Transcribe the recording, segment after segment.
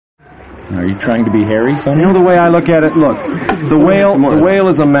Are you trying to be hairy, funny? You know the way I look at it? Look, the whale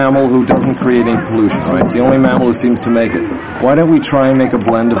is a mammal who doesn't create any pollution, right? It's the only mammal who seems to make it. Why don't we try and make a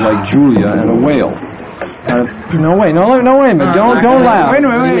blend of like Julia and a whale? No way, no, wait a minute. Don't laugh. Wait a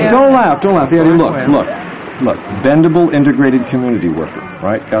minute. Don't laugh. Yeah, look. Bendable integrated community worker,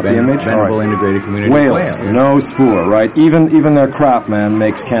 right? Got the image? Bendable integrated community Whales, no spoor, right? Even their crap, man,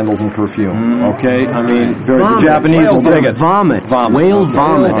 makes candles and perfume. Okay, I mean, the Japanese will dig it. Vomit. Whale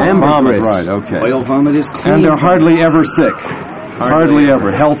vomit. Vomit, right? Okay. Whale vomit is clean. And they're hardly ever sick. Hardly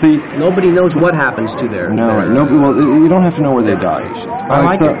ever. Healthy. Nobody knows what happens to their... Well, you don't have to know where they die. I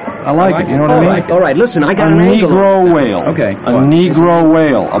like it. You know what I mean? All right, listen, I got a an angle. Negro whale. Okay. A Negro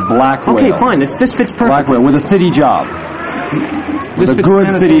whale. A black whale. Okay, fine. This fits perfectly. Black whale with a city job. With a good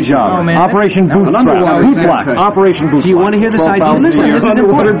city job. Oh, man. Operation Bootstrap. Boot Black. Operation Boot Black. Do you want to hear this idea? Listen, this is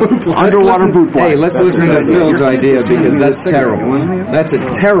Underwater Boot Black. Underwater Boot Black. Hey, let's listen to Phil's idea because that's terrible. That's a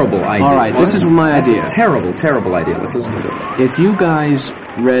terrible idea. All right, this is my idea. That's a terrible, terrible idea. Let's listen to it. If you guys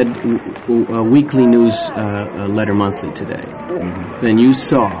read Weekly News Letter Monthly today, then you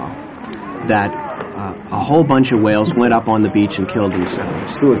saw that a whole bunch of whales went up on the beach and killed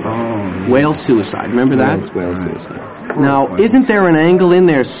themselves. Suicide. Whale suicide. Remember that? Whale suicide. Now, isn't there an angle in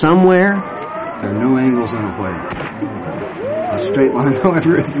there somewhere? There are no angles on a whale. A straight line,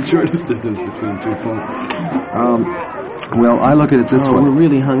 however, is the shortest distance between 2 points. Well, I look at it this way. We're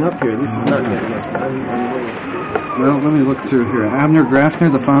really hung up here. This is not good. Well, let me look through here. Abner Grafner,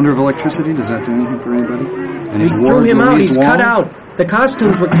 the founder of electricity, does that do anything for anybody? And We threw him out. He's cut out. The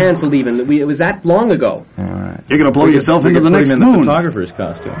costumes were canceled even. It was that long ago. All right. You're going to blow yourself into the next in moon. the photographer's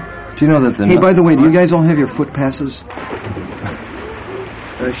costume. Do you know that the... Hey, by the way, do you guys all have your foot passes?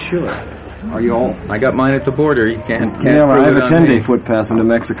 Sure. Are you all? I got mine at the border. You can't Yeah, well, I have prove a it on 10-day me. foot pass into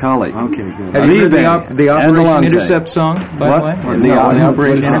Mexicali. Okay, good. Have you heard the Operation Adelante. Intercept song, by the way? What? The Operation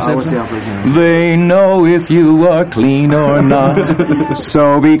Operation Intercept Intercept song? song? They know if you are clean or not,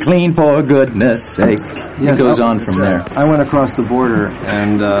 so be clean for goodness sake. Yes, it goes on from there. I went across the border,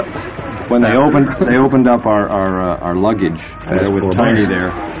 and when they opened up our luggage, and it was tiny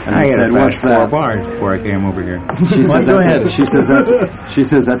there, and I said, "What's that?" 4 bars before I came over here. She said, Go ahead. She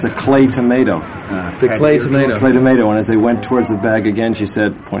says that's a clay tomato. It's a clay tomato. Clay tomato. And as they went towards the bag again, she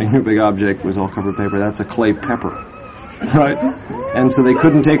said, pointing to a big object, was all covered paper. That's a clay pepper, right? And so they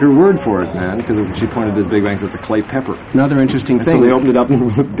couldn't take her word for it, man, because she pointed to this big bag, so it's a clay pepper. Another interesting And thing. so they opened it up, and it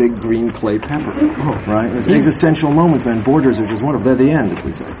was a big green clay pepper. Right? It was existential moments, man. Borders are just wonderful. They're the end, as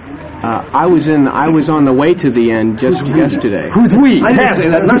we say. I was on the way to the end just yesterday. Who's we? I didn't say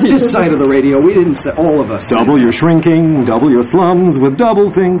that. Not this side of the radio. We didn't say all of us. Double your shrinking, double your slums with double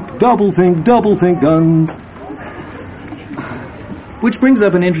think guns. Which brings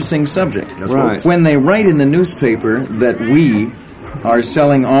up an interesting subject. Right. When they write in the newspaper that we are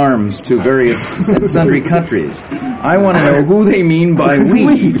selling arms to various and sundry countries, I want to know who they mean by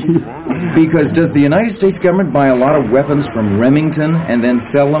we. Because does the United States government buy a lot of weapons from Remington and then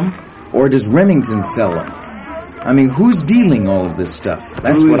sell them? Or does Remington sell them? I mean, who's dealing all of this stuff?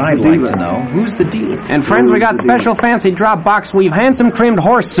 That's what I'd like to know. Who's the dealer? And friends, we got special fancy drop box weave, handsome trimmed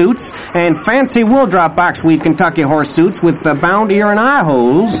horse suits, and fancy wool drop box weave Kentucky horse suits with bound ear and eye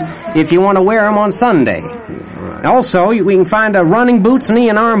holes if you want to wear them on Sunday. Right. Also, we can find running boots, knee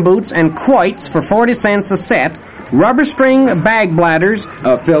and arm boots, and quoits for 40 cents a set. Rubber string bag bladders,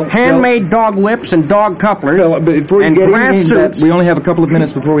 Phil, handmade dog whips and dog couplers, Phil, before you and get grass into that, suits. we only have a couple of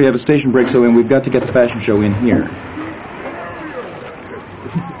minutes before we have a station break, so we've got to get the fashion show in here.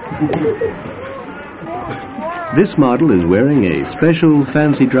 This model is wearing a special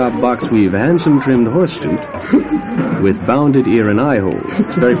fancy drop box weave handsome trimmed horse suit with bounded ear and eye holes.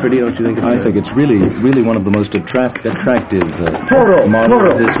 It's very pretty, don't you think? I think it's really one of the most attractive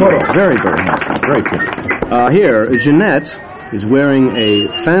models. Very, very handsome. Very pretty. Here, Jeanette is wearing a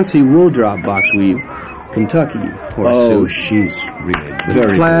fancy wool drop box weave Kentucky horse Oh, suit. she's really With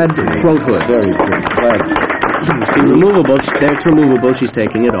very plaid pretty. throat hoods. Very pretty. Plaid. See, removable. It's removable. She's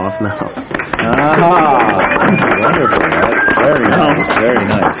taking it off now. Wonderful. That's very nice. Very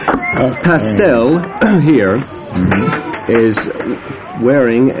nice. Pastel here is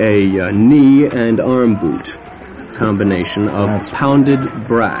wearing a knee and arm boot combination of pounded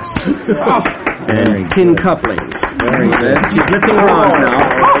brass and tin couplings. Very good. She's lifting her arms now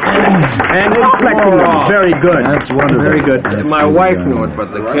and flexing them. Very good. That's wonderful. Very good. My wife knew it,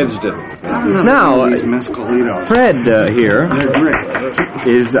 but the kids didn't. Now, Fred here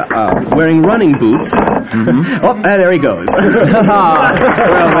is wearing running boots. Oh, there he goes. Well,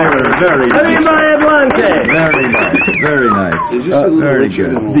 they were very nice. Very nice. Very nice. Very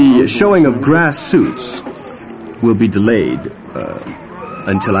good. The showing of grass suits will be delayed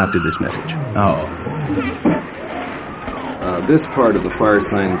until after this message. Oh. This part of the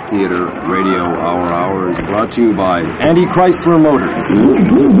Firesign Theater Radio Hour is brought to you by Anti-Chrysler Motors.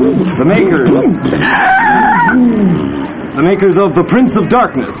 The makers of The Prince of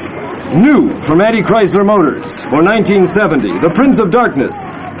Darkness. New from Anti-Chrysler Motors for 1970. The Prince of Darkness.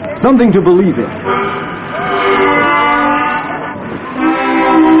 Something to believe in.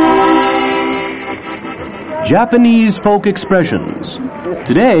 Japanese folk expressions.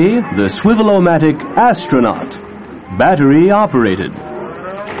 Today, the swivel-o-matic astronaut. Battery operated.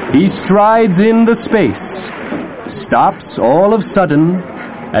 He strides in the space, stops all of sudden,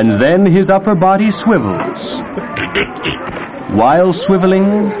 and then his upper body swivels. While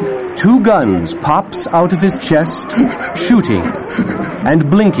swiveling, 2 guns pops out of his chest, shooting and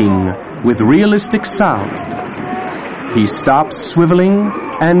blinking with realistic sound. He stops swiveling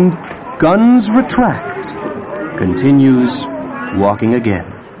and guns retract. Continues walking again.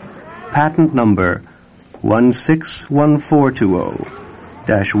 Patent number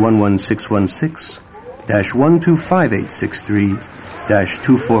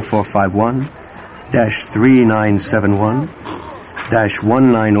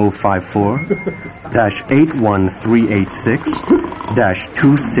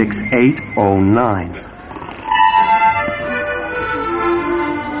 161-12441-397-81386-26809.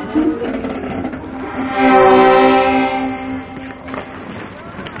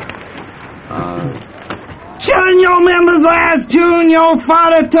 Junior members last June, your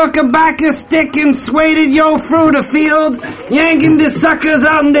father took a backer stick and swaded yo through the fields, yanking the suckers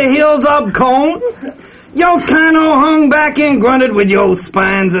out in the hills up cone. Yo kinda hung back and grunted with yo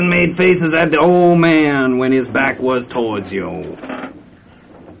spines and made faces at the old man when his back was towards yo.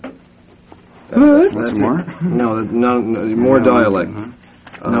 That's more? No, more dialect.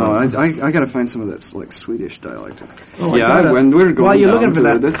 No, I gotta find some of that like Swedish dialect. Oh, Yeah, when we were going while you're down looking for to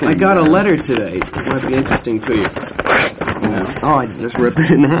that, the thing, I got a letter today. It might be interesting to you. Oh, I just ripped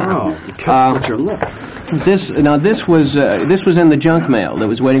it in half. What's your look? This was in the junk mail that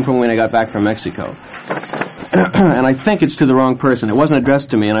was waiting for me when I got back from Mexico. And I think it's to the wrong person. It wasn't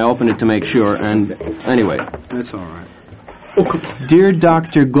addressed to me, and I opened it to make sure. And anyway, That's all right. dear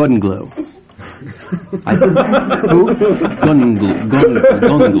Dr. Gunglu. Who?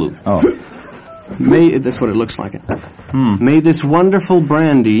 Gunglu. Oh. That's what it looks like. May this wonderful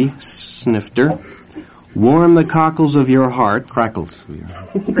brandy, snifter, warm the cockles of your heart, crackles,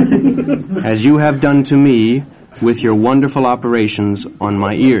 as you have done to me with your wonderful operations on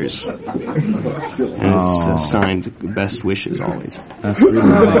my ears. And it's signed, best wishes always. That's really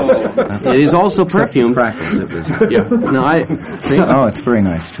nice. It is also perfumed. Crackles, it was. Yeah. No, see. Oh, it's very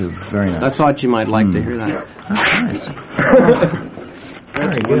nice, too. Very nice. I thought you might like to hear that.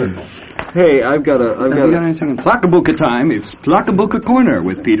 Very good. Hey, I've got Have you got anything in Plakabuka time? It's Plakabuka Corner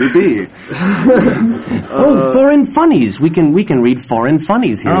with Peter B. Foreign funnies. We can read foreign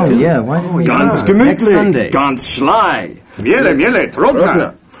funnies here too. Yeah, why don't we... Ganz Next Sunday. gemütlich, ganz schlei. Miele,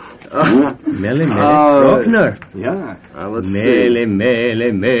 Trogner. Mele, Trockner. Yeah. let's see.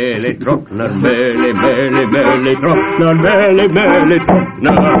 Mele, Trockner. Mele, Trockner. Mele,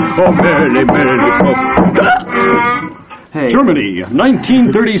 Trockner. Oh, Mele, Trockner. Hey. Germany,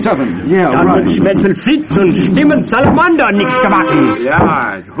 1937. Yeah, right. Schwätzelfitz und Stimmen Salamander nicht gewaschen.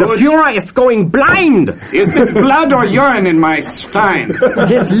 Yeah. The Führer is going blind. Is this blood or urine in my stein?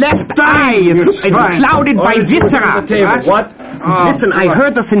 His left eye is clouded by viscera. What? Listen, I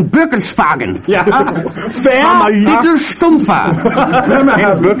heard this in Birkelswagen. Yeah. From a little Stumpfer.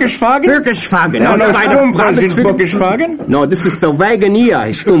 Birkelswagen? Birkelswagen. No, this is the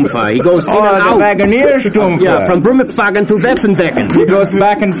Wagoneer Stumpfer. He goes in and out. The Wagoneer Stumpfer. Yeah, from Brummelswagen to Wetzenbecken. He goes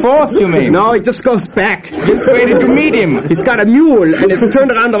back and forth, you mean? No, he just goes back. Just waited to meet him. He's got a mule, and it's turned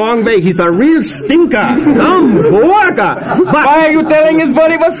around the wrong way. He's a real stinker. Dumb worker. Why are you telling us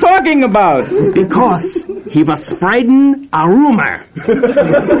what he was talking about? Because he was spreading a rumor.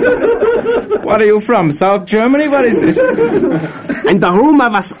 What are you from? South Germany? What is this? And the rumor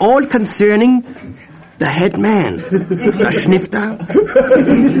was all concerning the head man, the snifter.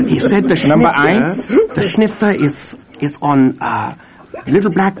 He said the Number snifter, eins? the snifter is on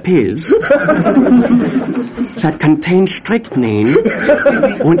little black pills that contain strychnine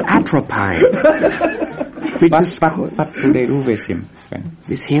and atropine. What do they do with him?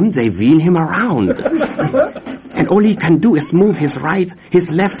 With him, they wheel him around. And all he can do is move his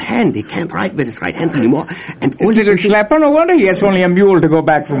left hand. He can't write with his right hand anymore. And all Little Schlepper, no wonder he has only a mule to go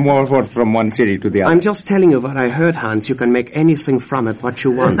back from from one city to the other. I'm just telling you what I heard, Hans. You can make anything from it what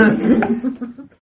you want.